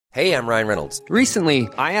Hey, I'm Ryan Reynolds. Recently,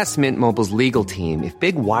 I asked Mint Mobile's legal team if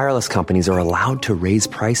big wireless companies are allowed to raise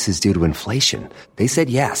prices due to inflation. They said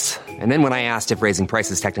yes. And then when I asked if raising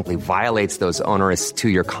prices technically violates those onerous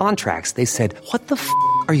two-year contracts, they said, "What the f***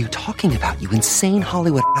 are you talking about, you insane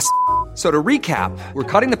Hollywood ass?" So to recap,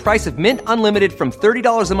 we're cutting the price of Mint Unlimited from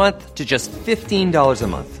 $30 a month to just $15 a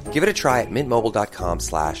month. Give it a try at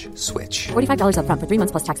mintmobile.com/switch. $45 up front for 3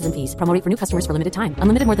 months plus taxes and fees. Promo rate for new customers for limited time.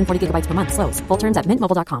 Unlimited more than 40 gigabytes per month. Slows full terms at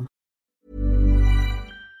mintmobile.com.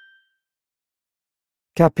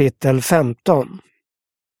 Kapitel 15.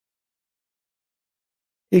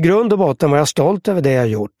 I grund och botten var jag stolt över det jag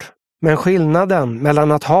gjort. Men skillnaden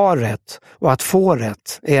mellan att ha rätt och att få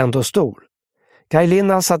rätt är ändå stor. Kaj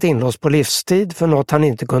Linna satt inlåst på livstid för något han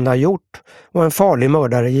inte kunde ha gjort och en farlig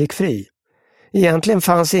mördare gick fri. Egentligen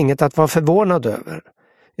fanns inget att vara förvånad över.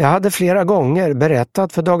 Jag hade flera gånger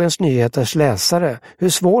berättat för Dagens Nyheters läsare hur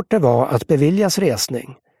svårt det var att beviljas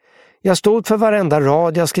resning. Jag stod för varenda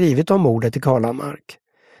rad jag skrivit om mordet i Kalamark.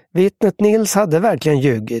 Vittnet Nils hade verkligen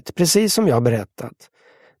ljugit, precis som jag berättat.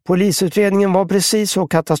 Polisutredningen var precis så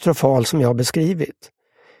katastrofal som jag beskrivit.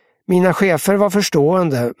 Mina chefer var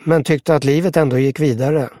förstående men tyckte att livet ändå gick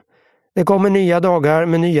vidare. Det kommer nya dagar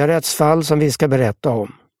med nya rättsfall som vi ska berätta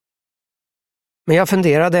om. Men jag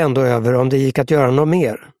funderade ändå över om det gick att göra något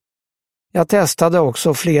mer. Jag testade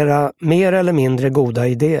också flera mer eller mindre goda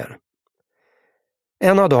idéer.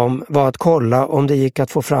 En av dem var att kolla om det gick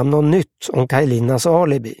att få fram något nytt om Kaj Linnas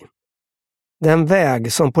alibi. Den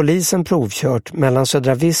väg som polisen provkört mellan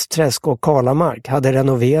Södra Vistträsk och Kalamark hade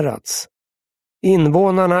renoverats.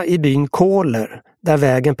 Invånarna i byn Kåler, där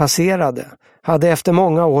vägen passerade, hade efter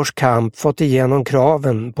många års kamp fått igenom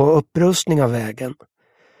kraven på upprustning av vägen.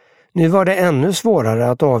 Nu var det ännu svårare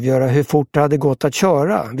att avgöra hur fort det hade gått att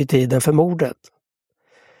köra vid tiden för mordet.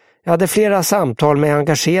 Jag hade flera samtal med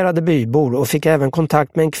engagerade bybor och fick även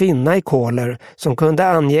kontakt med en kvinna i Kåler som kunde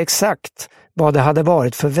ange exakt vad det hade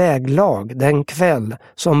varit för väglag den kväll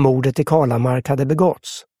som mordet i Kalamark hade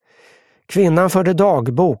begåtts. Kvinnan förde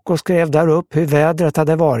dagbok och skrev där upp hur vädret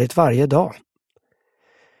hade varit varje dag.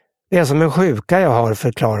 Det är som en sjuka jag har,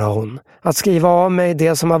 förklarar hon, att skriva av mig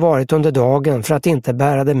det som har varit under dagen för att inte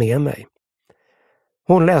bära det med mig.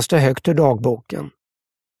 Hon läste högt ur dagboken.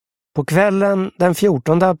 På kvällen den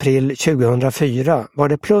 14 april 2004 var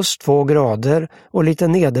det +2 grader och lite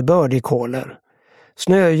nederbörd i Kåler.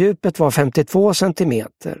 Snödjupet var 52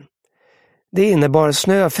 centimeter. Det innebar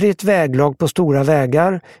snöfritt väglag på stora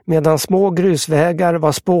vägar medan små grusvägar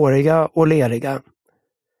var spåriga och leriga.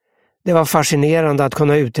 Det var fascinerande att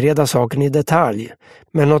kunna utreda saken i detalj,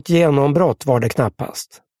 men något genombrott var det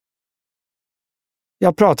knappast.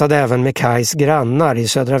 Jag pratade även med Kajs grannar i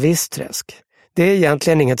Södra Vistträsk. Det är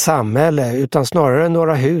egentligen inget samhälle utan snarare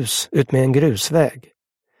några hus ut med en grusväg.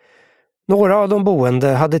 Några av de boende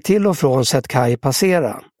hade till och från sett Kaj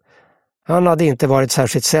passera. Han hade inte varit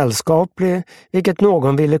särskilt sällskaplig, vilket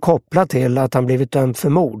någon ville koppla till att han blivit dömd för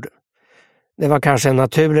mord. Det var kanske en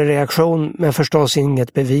naturlig reaktion, men förstås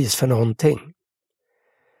inget bevis för någonting.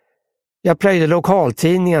 Jag plöjde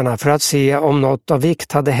lokaltidningarna för att se om något av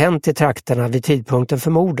vikt hade hänt i trakterna vid tidpunkten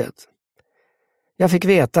för mordet. Jag fick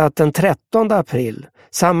veta att den 13 april,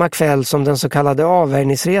 samma kväll som den så kallade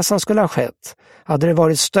avvärjningsresan skulle ha skett, hade det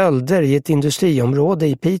varit stölder i ett industriområde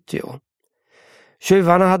i Piteå.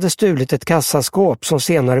 Tjuvarna hade stulit ett kassaskåp som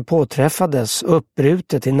senare påträffades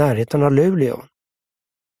uppbrutet i närheten av Luleå.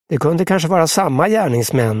 Det kunde kanske vara samma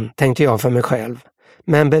gärningsmän, tänkte jag för mig själv,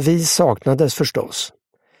 men bevis saknades förstås.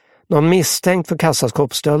 Någon misstänkt för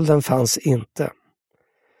kassaskåpsstölden fanns inte.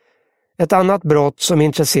 Ett annat brott som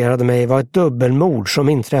intresserade mig var ett dubbelmord som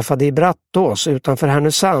inträffade i Brattås utanför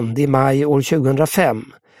Härnösand i maj år 2005,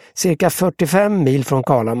 cirka 45 mil från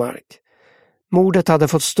Kalamark. Mordet hade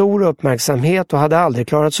fått stor uppmärksamhet och hade aldrig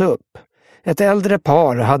klarats upp. Ett äldre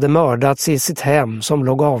par hade mördats i sitt hem som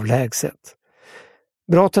låg avlägset.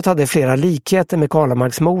 Brottet hade flera likheter med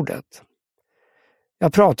Kalamarksmordet.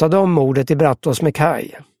 Jag pratade om mordet i Brattås med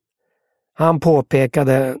Kaj. Han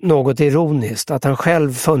påpekade något ironiskt att han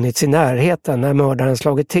själv funnits i närheten när mördaren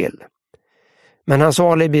slagit till. Men hans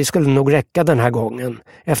alibi skulle nog räcka den här gången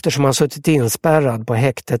eftersom han suttit inspärrad på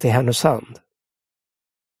häktet i Härnösand.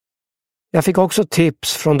 Jag fick också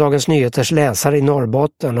tips från Dagens Nyheters läsare i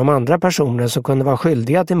Norrbotten om andra personer som kunde vara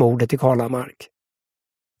skyldiga till mordet i Kalamark.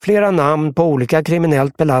 Flera namn på olika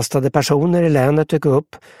kriminellt belastade personer i länet dök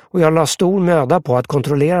upp och jag la stor möda på att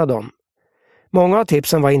kontrollera dem. Många av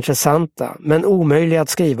tipsen var intressanta men omöjliga att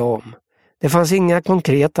skriva om. Det fanns inga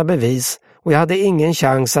konkreta bevis och jag hade ingen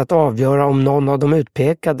chans att avgöra om någon av de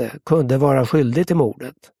utpekade kunde vara skyldig till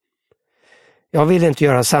mordet. Jag ville inte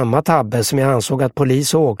göra samma tabbe som jag ansåg att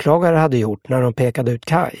polis och åklagare hade gjort när de pekade ut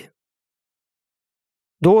Kaj.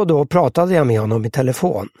 Då och då pratade jag med honom i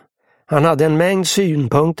telefon. Han hade en mängd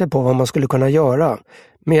synpunkter på vad man skulle kunna göra,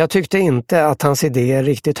 men jag tyckte inte att hans idéer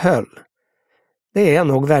riktigt höll. Det är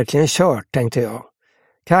nog verkligen kört, tänkte jag.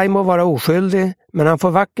 Kaj må vara oskyldig, men han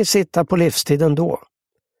får vackert sitta på livstid ändå.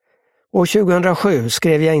 År 2007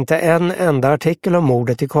 skrev jag inte en enda artikel om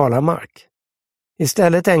mordet i Kalamark.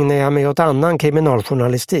 Istället ägnade jag mig åt annan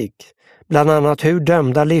kriminaljournalistik, bland annat hur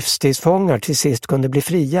dömda livstidsfångar till sist kunde bli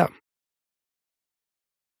fria.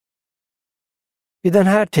 Vid den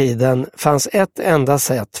här tiden fanns ett enda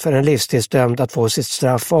sätt för en livstidsdömd att få sitt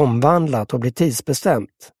straff omvandlat och bli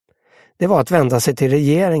tidsbestämt. Det var att vända sig till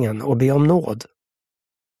regeringen och be om nåd.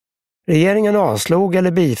 Regeringen avslog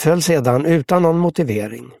eller biföll sedan utan någon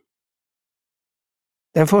motivering.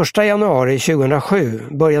 Den 1 januari 2007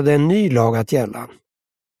 började en ny lag att gälla.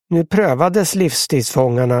 Nu prövades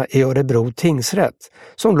livstidsfångarna i Örebro tingsrätt,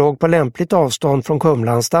 som låg på lämpligt avstånd från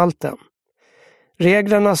Kumlaanstalten.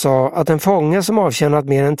 Reglerna sa att en fånge som avtjänat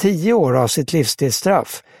mer än 10 år av sitt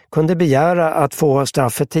livstidsstraff kunde begära att få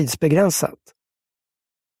straffet tidsbegränsat.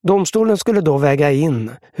 Domstolen skulle då väga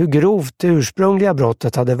in hur grovt det ursprungliga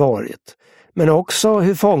brottet hade varit, men också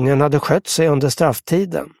hur fången hade skött sig under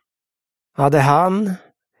strafftiden. Hade han,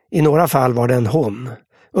 i några fall var det en hon,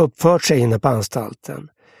 uppfört sig inne på anstalten?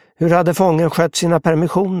 Hur hade fången skött sina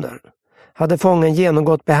permissioner? Hade fången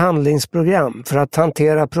genomgått behandlingsprogram för att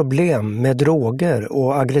hantera problem med droger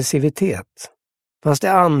och aggressivitet? Fanns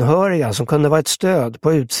det anhöriga som kunde vara ett stöd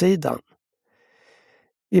på utsidan?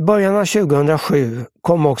 I början av 2007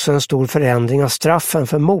 kom också en stor förändring av straffen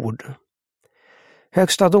för mord.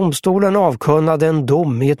 Högsta domstolen avkunnade en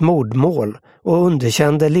dom i ett mordmål och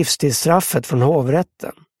underkände livstidsstraffet från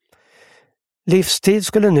hovrätten. Livstid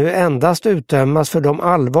skulle nu endast utdömas för de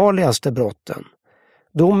allvarligaste brotten.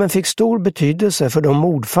 Domen fick stor betydelse för de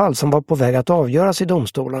mordfall som var på väg att avgöras i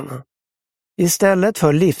domstolarna. Istället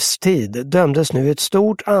för livstid dömdes nu ett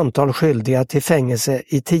stort antal skyldiga till fängelse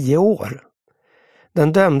i 10 år.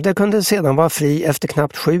 Den dömde kunde sedan vara fri efter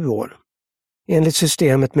knappt 7 år. Enligt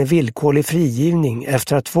systemet med villkorlig frigivning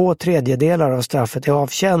efter att 2/3 av straffet är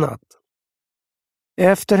avtjänat.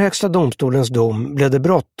 Efter Högsta domstolens dom blev det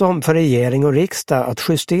bråttom för regering och riksdag att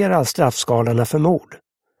justera straffskalorna för mord.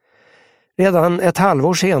 Redan ett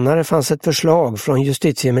halvår senare fanns ett förslag från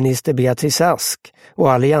justitieminister Beatrice Ask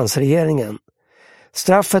och alliansregeringen.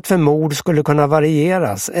 Straffet för mord skulle kunna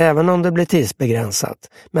varieras även om det blir tidsbegränsat,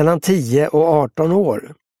 mellan 10 och 18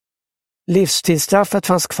 år. Livstidsstraffet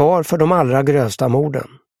fanns kvar för de allra grövsta morden.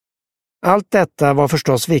 Allt detta var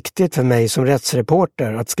förstås viktigt för mig som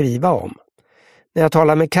rättsreporter att skriva om. När jag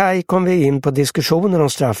talade med Kaj kom vi in på diskussioner om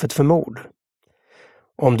straffet för mord.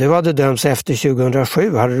 Om du hade dömts efter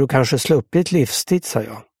 2007 hade du kanske sluppit livstid, sa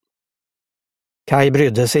jag. Kaj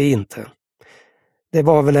brydde sig inte. Det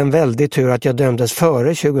var väl en väldig tur att jag dömdes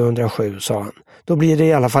före 2007, sa han. Då blir det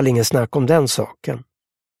i alla fall ingen snack om den saken.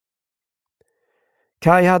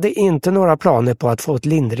 Kaj hade inte några planer på att få ett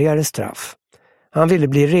lindrigare straff. Han ville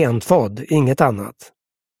bli rentvådd, inget annat.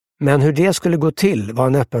 Men hur det skulle gå till var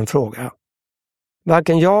en öppen fråga.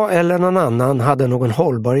 Varken jag eller någon annan hade någon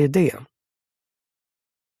hållbar idé.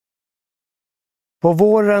 På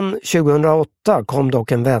våren 2008 kom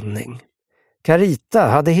dock en vändning. Carita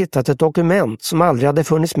hade hittat ett dokument som aldrig hade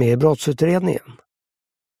funnits med i brottsutredningen.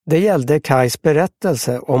 Det gällde Kajs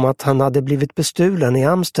berättelse om att han hade blivit bestulen i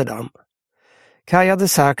Amsterdam. Kaj hade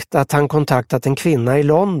sagt att han kontaktat en kvinna i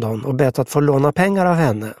London och bett att få låna pengar av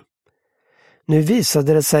henne. Nu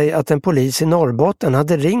visade det sig att en polis i Norrbotten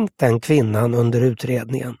hade ringt den kvinnan under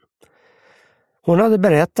utredningen. Hon hade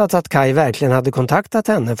berättat att Kaj verkligen hade kontaktat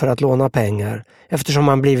henne för att låna pengar eftersom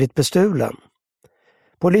han blivit bestulen.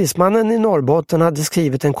 Polismannen i Norrbotten hade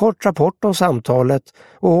skrivit en kort rapport om samtalet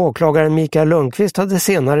och åklagaren Mikael Lundqvist hade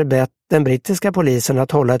senare bett den brittiska polisen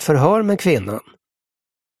att hålla ett förhör med kvinnan.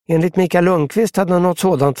 Enligt Mikael Lundqvist hade något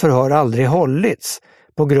sådant förhör aldrig hållits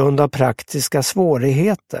på grund av praktiska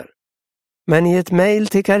svårigheter. Men i ett mejl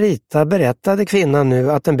till Carita berättade kvinnan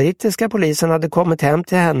nu att den brittiska polisen hade kommit hem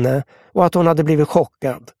till henne och att hon hade blivit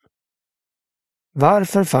chockad.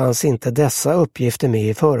 Varför fanns inte dessa uppgifter med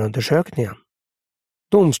i förundersökningen?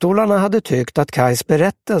 Domstolarna hade tyckt att Kajs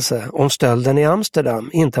berättelse om stölden i Amsterdam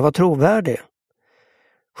inte var trovärdig.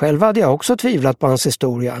 Själv hade jag också tvivlat på hans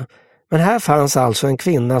historia, men här fanns alltså en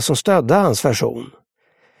kvinna som stödde hans version.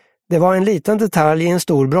 Det var en liten detalj i en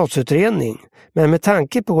stor brottsutredning, men med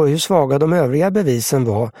tanke på hur svaga de övriga bevisen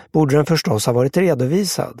var borde den förstås ha varit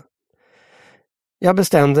redovisad. Jag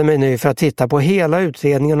bestämde mig nu för att titta på hela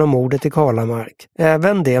utredningen om mordet i Kalamark,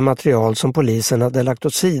 även det material som polisen hade lagt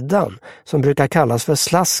åt sidan, som brukar kallas för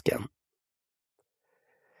slasken.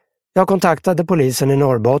 Jag kontaktade polisen i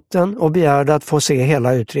Norrbotten och begärde att få se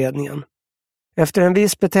hela utredningen. Efter en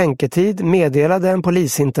viss betänketid meddelade en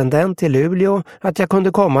polisintendent i Luleå att jag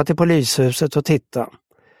kunde komma till polishuset och titta.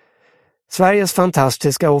 Sveriges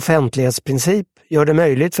fantastiska offentlighetsprincip gör det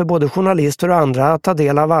möjligt för både journalister och andra att ta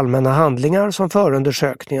del av allmänna handlingar som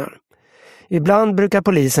förundersökningar. Ibland brukar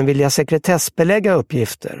polisen vilja sekretessbelägga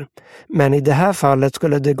uppgifter, men i det här fallet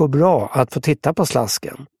skulle det gå bra att få titta på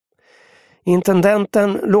slasken.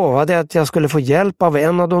 Intendenten lovade att jag skulle få hjälp av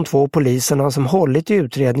en av de 2 poliserna som hållit i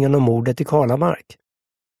utredningen om mordet i Kalamark.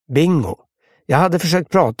 Bingo! Jag hade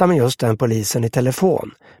försökt prata med just den polisen i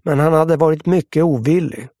telefon, men han hade varit mycket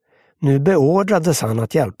ovillig. Nu beordrades han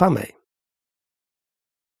att hjälpa mig.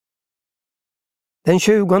 Den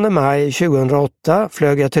 20 maj 2008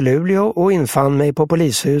 flög jag till Luleå och infann mig på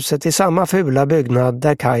polishuset i samma fula byggnad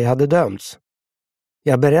där Kai hade dömts.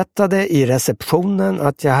 Jag berättade i receptionen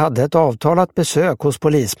att jag hade ett avtalat besök hos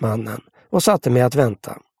polismannen och satte mig att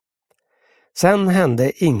vänta. Sen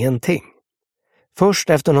hände ingenting. Först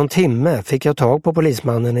efter någon timme fick jag tag på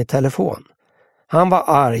polismannen i telefon. Han var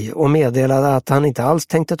arg och meddelade att han inte alls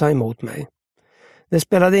tänkte ta emot mig. Det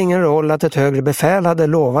spelade ingen roll att ett högre befäl hade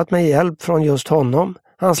lovat mig hjälp från just honom.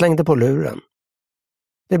 Han slängde på luren.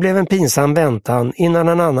 Det blev en pinsam väntan innan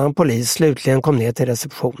en annan polis slutligen kom ner till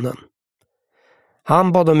receptionen.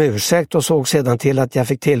 Han bad om ursäkt och såg sedan till att jag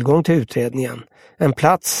fick tillgång till utredningen, en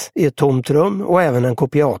plats i ett tomt rum och även en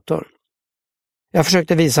kopiator. Jag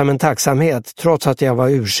försökte visa min tacksamhet trots att jag var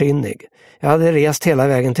ursinnig. Jag hade rest hela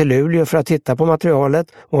vägen till Luleå för att titta på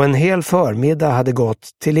materialet och en hel förmiddag hade gått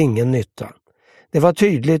till ingen nytta. Det var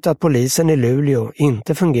tydligt att polisen i Luleå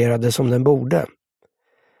inte fungerade som den borde.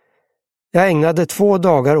 Jag ägnade 2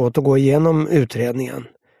 dagar åt att gå igenom utredningen.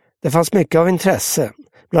 Det fanns mycket av intresse,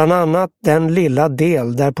 bland annat den lilla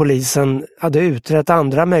del där polisen hade utrett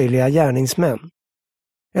andra möjliga gärningsmän.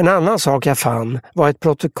 En annan sak jag fann var ett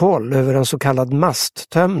protokoll över en så kallad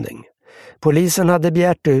masttömning. Polisen hade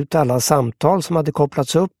begärt ut alla samtal som hade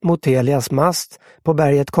kopplats upp mot Telias mast på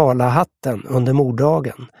berget Kalahatten under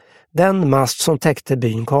morddagen. Den mast som täckte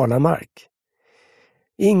byn Kalamark.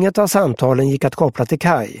 Inget av samtalen gick att koppla till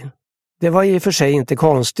Kai. Det var i och för sig inte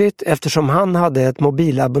konstigt eftersom han hade ett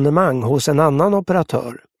mobilabonnemang hos en annan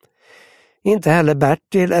operatör. Inte heller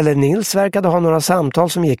Bertil eller Nils verkade ha några samtal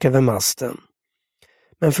som gick över masten.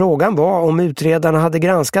 Men frågan var om utredarna hade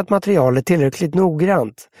granskat materialet tillräckligt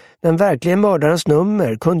noggrant. Den verkliga mördarens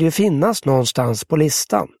nummer kunde ju finnas någonstans på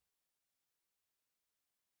listan.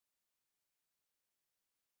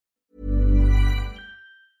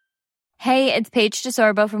 Hey, it's Paige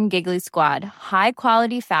DeSorbo from Giggly Squad. High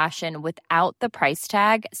quality fashion without the price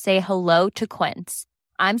tag. Say hello to Quince.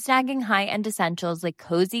 I'm snagging high-end essentials like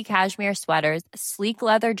cozy cashmere sweaters, sleek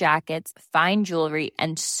leather jackets, fine jewelry,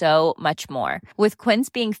 and so much more. With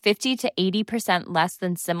Quince being 50 to 80% less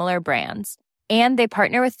than similar brands. And they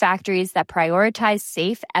partner with factories that prioritize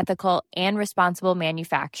safe, ethical, and responsible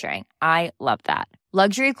manufacturing. I love that.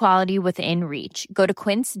 Luxury quality within reach. Go to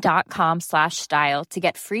quince.com/style to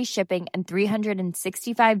get free shipping and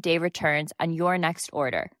 365-day returns on your next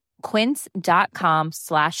order.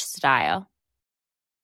 Quince.com/style.